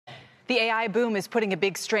The AI boom is putting a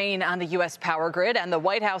big strain on the U.S. power grid, and the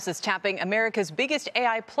White House is tapping America's biggest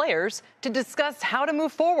AI players to discuss how to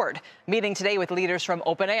move forward. Meeting today with leaders from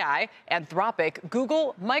OpenAI, Anthropic,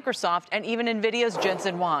 Google, Microsoft, and even Nvidia's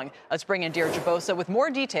Jensen Huang. Let's bring in Deidre Bosa with more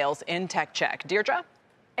details in Tech Check. Deidre?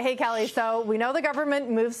 Hey, Kelly. So we know the government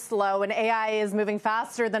moves slow and AI is moving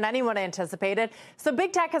faster than anyone anticipated. So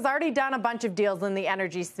big tech has already done a bunch of deals in the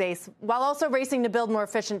energy space while also racing to build more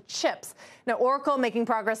efficient chips. Now, Oracle making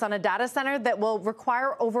progress on a data center that will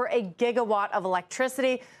require over a gigawatt of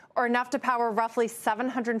electricity, or enough to power roughly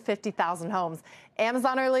 750,000 homes.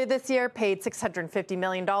 Amazon earlier this year paid $650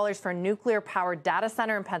 million for a nuclear-powered data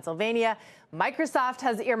center in Pennsylvania. Microsoft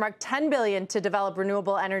has earmarked $10 billion to develop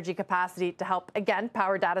renewable energy capacity to help, again,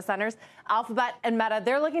 power data centers. Alphabet and Meta,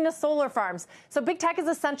 they're looking to solar farms. So big tech is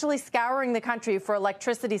essentially scouring the country for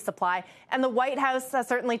electricity supply, and the White House has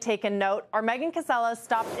certainly taken note. Our Megan Casella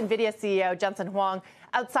stopped Nvidia CEO Jensen Huang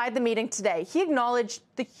outside the meeting today. He acknowledged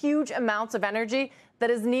the huge amounts of energy that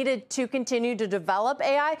is needed to continue to develop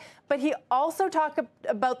AI, but he also talked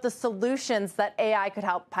about the solutions that AI could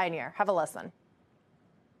help pioneer. Have a listen.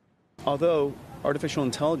 Although artificial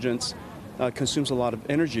intelligence consumes a lot of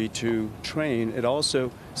energy to train, it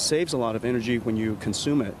also saves a lot of energy when you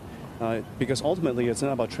consume it. Because ultimately, it's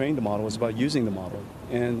not about training the model, it's about using the model.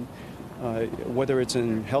 And whether it's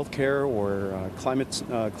in healthcare or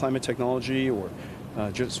climate technology or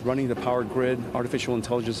just running the power grid, artificial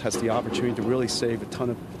intelligence has the opportunity to really save a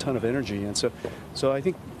ton of energy. And so I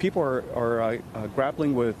think people are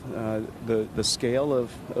grappling with the scale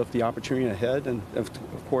of the opportunity ahead, and of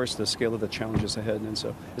course the scale of the challenges ahead. And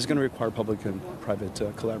so it's going to require public and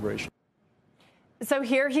private collaboration. So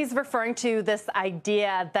here he's referring to this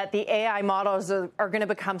idea that the AI models are going to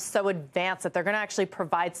become so advanced that they're going to actually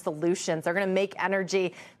provide solutions. They're going to make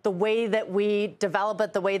energy, the way that we develop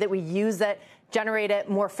it, the way that we use it, generate it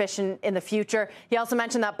more efficient in the future. He also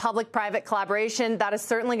mentioned that public-private collaboration, that is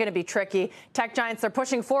certainly going to be tricky. Tech giants are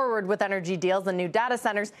pushing forward with energy deals and new data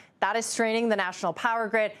centers. That is straining the national power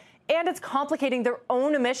grid, and it's complicating their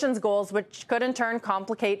own emissions goals, which could in turn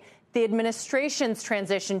complicate the administration's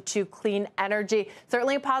transition to clean energy.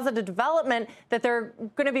 Certainly a positive development that they're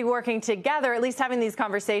going to be working together, at least having these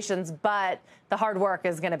conversations, but the hard work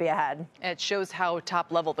is going to be ahead. It shows how top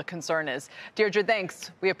level the concern is. Deirdre,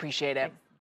 thanks. We appreciate it.